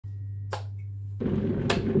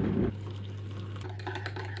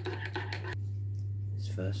His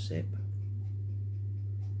first sip.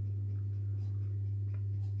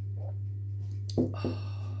 Oh.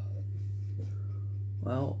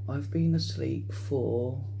 Well, I've been asleep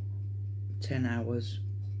for 10 hours.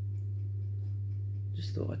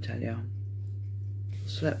 Just thought I'd tell you.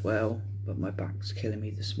 Slept well, but my back's killing me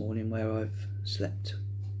this morning where I've slept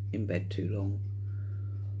in bed too long.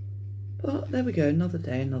 But there we go, another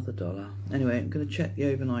day, another dollar. Anyway, I'm going to check the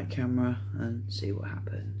overnight camera and see what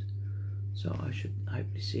happened. So I should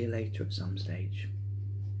hopefully see you later at some stage.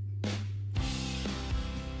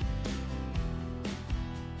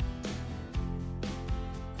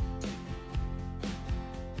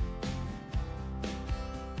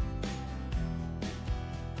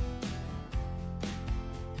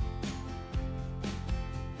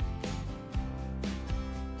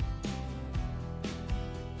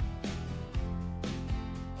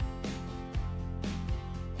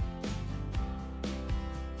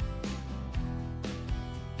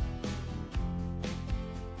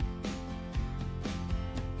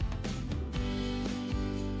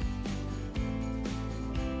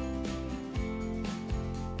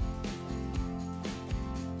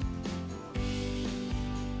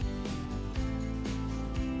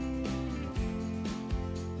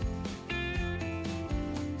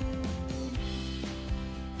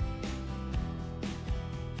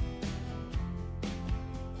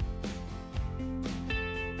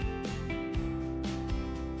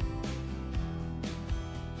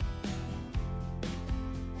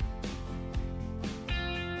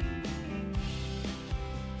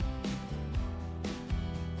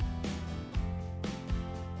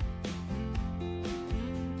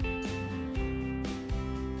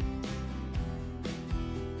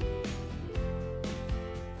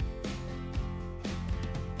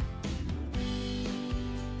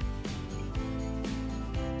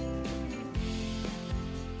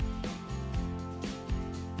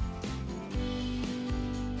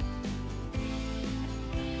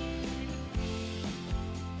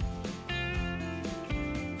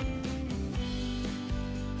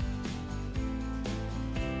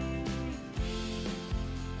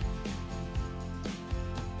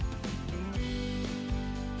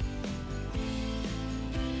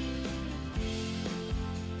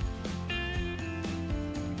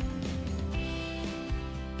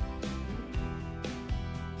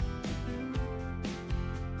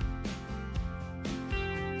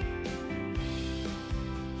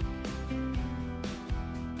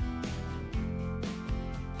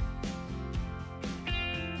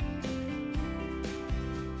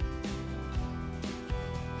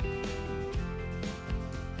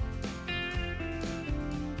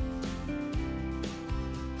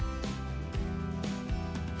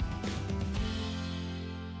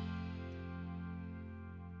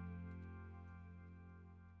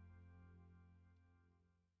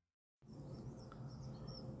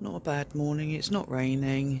 Not a bad morning, it's not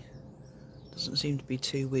raining, doesn't seem to be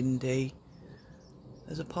too windy.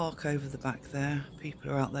 There's a park over the back there, people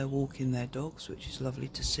are out there walking their dogs, which is lovely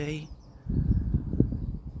to see.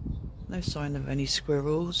 No sign of any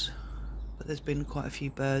squirrels, but there's been quite a few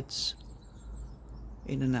birds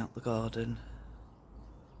in and out the garden.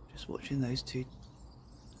 Just watching those two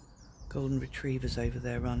golden retrievers over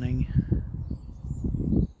there running.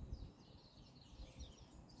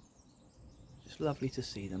 Lovely to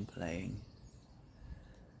see them playing.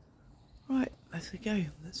 Right, let's go.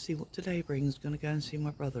 Let's see what today brings. Gonna go and see my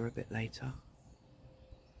brother a bit later.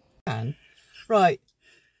 Right,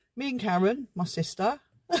 me and Karen, my sister,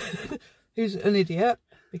 who's an idiot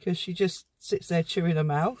because she just sits there chewing her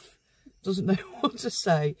mouth, doesn't know what to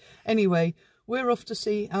say. Anyway, we're off to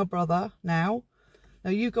see our brother now. Now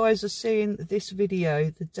you guys are seeing this video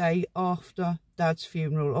the day after Dad's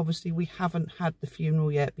funeral. Obviously we haven't had the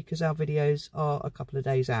funeral yet because our videos are a couple of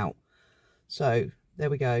days out. So there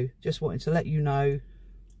we go. Just wanted to let you know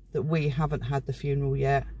that we haven't had the funeral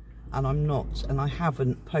yet, and I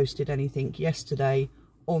haven't posted anything yesterday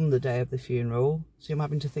on the day of the funeral. See, I'm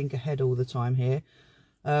having to think ahead all the time here.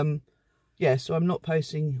 Yeah, so I'm not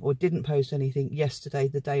posting, or didn't post anything yesterday,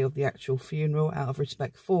 the day of the actual funeral, out of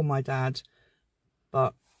respect for my dad.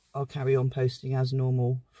 But I'll carry on posting as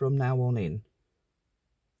normal from now on in.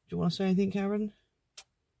 Do you want to say anything, Karen?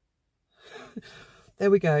 There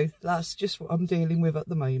we go. That's just what I'm dealing with at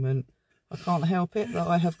the moment. I can't help it that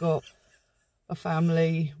I have got a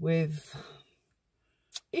family with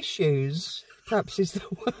issues, perhaps is the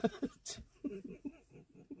word.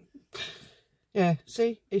 Yeah,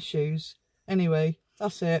 see? Issues. Anyway,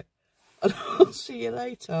 that's it. And I'll see you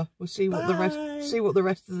later. We'll see what the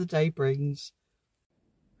rest of the day brings.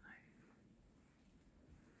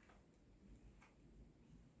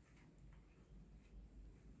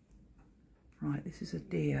 Right, this is a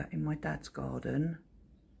deer in my dad's garden.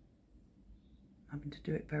 I'm having to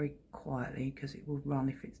do it very quietly because it will run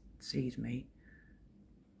if it sees me.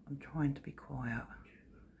 I'm trying to be quiet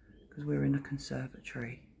because we're in a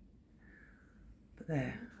conservatory. But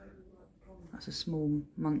there, that's a small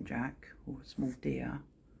muntjac or a small deer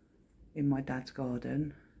in my dad's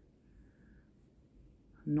garden.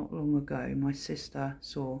 Not long ago, my sister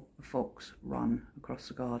saw a fox run across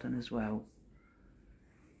the garden as well.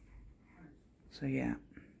 So yeah.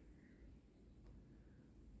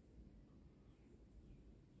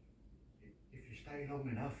 If you stay long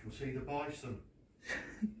enough, you'll see the bison.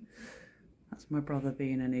 That's my brother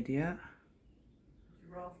being an idiot.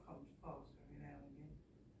 The giraffe comes past every now and again.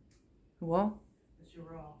 What? The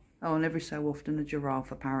giraffe. Oh, and every so often a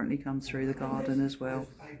giraffe apparently comes through the garden as well.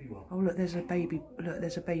 Oh look, there's a baby. Look,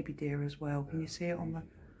 there's a baby deer as well. Can you see it on the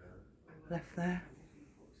left there?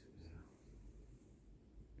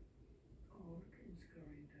 Oh, look at him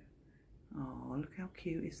scurrying down there. Oh, look how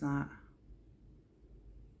cute is that?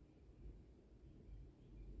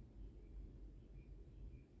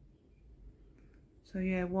 So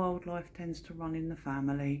yeah, wildlife tends to run in the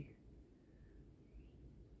family.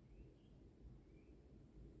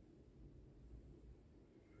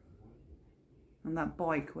 And that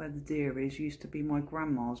bike where the deer is used to be my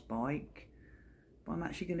grandma's bike, but I'm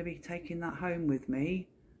actually going to be taking that home with me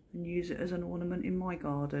and use it as an ornament in my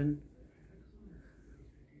garden.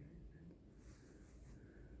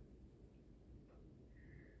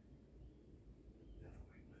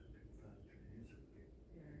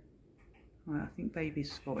 Right, I think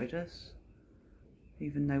baby's spotted us,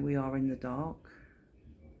 even though we are in the dark.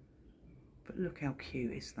 But look how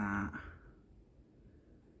cute is that?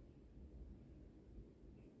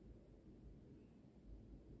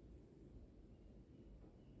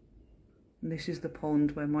 And this is the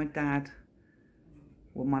pond where my dad,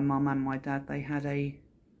 well my mum and my dad, they had a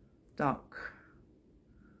duck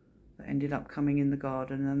that ended up coming in the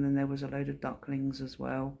garden, and then there was a load of ducklings as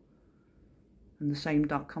well. And the same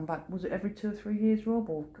duck come back, was it every 2 or 3 years, Rob?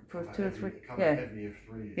 Or for 2 or 3? Yeah. Every year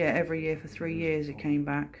for 3 years. Yeah, every year for 3 years it came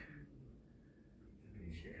back.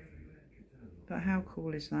 But how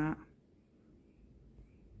cool is that?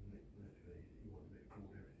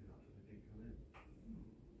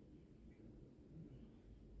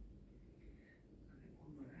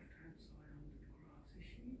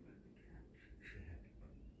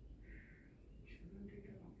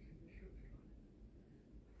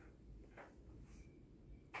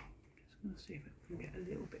 Let's see if I can get a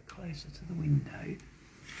little bit closer to the window.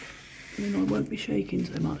 I mean, I won't be shaking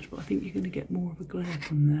so much, but I think you're going to get more of a glare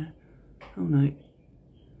from there. Oh no.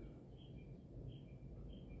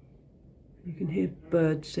 You can hear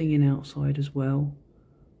birds singing outside as well.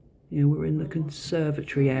 Yeah, we're in the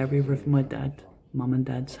conservatory area of my mum and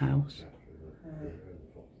dad's house.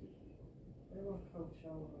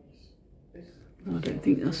 I don't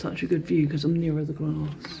think that's such a good view because I'm nearer the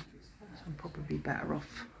glass. So I'm probably better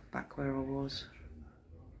off back where I was.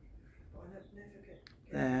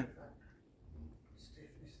 There.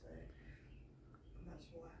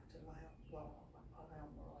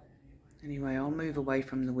 Anyway, I'll move away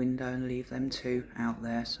from the window and leave them two out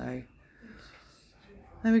there. So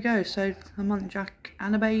there we go. So a muntjac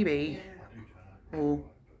and a baby, or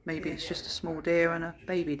maybe it's just a small deer and a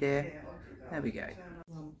baby deer. There we go.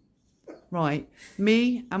 Right,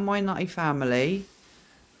 me and my nutty family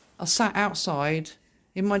are sat outside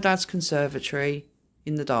in my dad's conservatory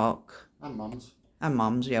in the dark. And mum's. And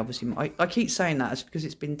mum's, yeah, obviously. I keep saying that it's because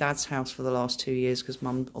it's been dad's house for the last 2 years because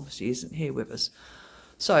mum obviously isn't here with us.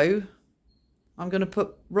 So I'm going to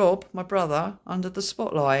put Rob, my brother, under the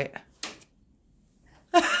spotlight.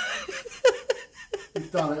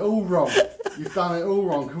 You've done it all wrong. You've done it all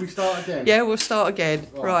wrong. Can we start again? Yeah, we'll start again.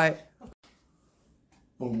 Right.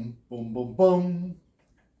 Boom, boom, boom, boom.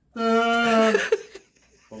 Boom,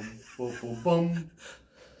 boom, boom, boom.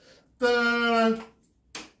 Dun.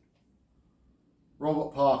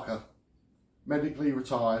 Robert Parker, medically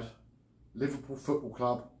retired, Liverpool Football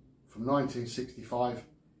Club from 1965 to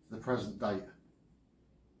the present date.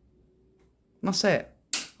 That's it.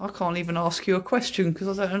 I can't even ask you a question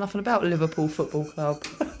because I don't know nothing about Liverpool Football Club.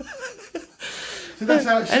 So that's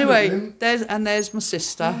how it should Anyway, have been. there's my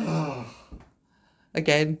sister.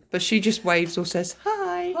 Again, but she just waves or says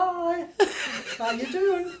hi. Hi, how you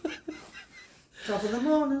doing? Top of the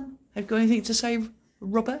morning. Have you got anything to say,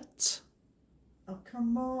 Robert? Oh,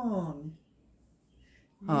 come on.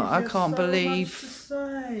 Oh, I can't believe. Much to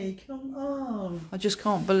say. Come on. I just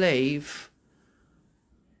can't believe.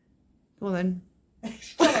 Well then. I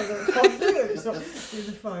can't do it. It's not in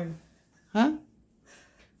the phone. Huh?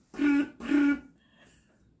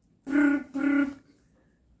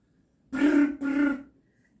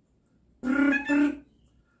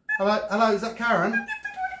 Hello, is that Karen?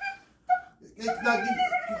 No,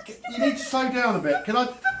 you need to slow down a bit. Can I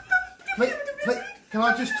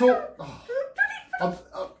just talk? Oh,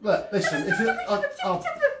 look, listen, if you...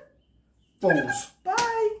 balls.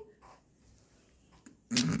 Bye.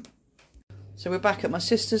 So we're back at my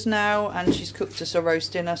sister's now, and she's cooked us a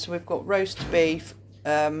roast dinner. So we've got roast beef,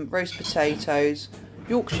 roast potatoes,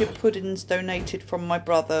 Yorkshire puddings donated from my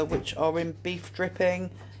brother, which are in beef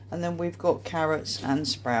dripping, and then we've got carrots and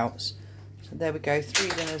sprouts. So there we go, 3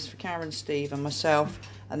 dinners for Karen, Steve and myself,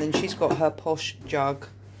 and then she's got her posh jug.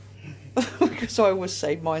 Because I always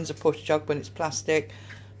say mine's a posh jug when it's plastic,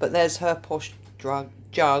 but there's her posh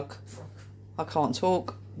jug, I can't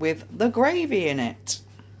talk, with the gravy in it.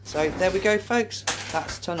 So there we go, folks,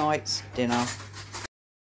 that's tonight's dinner.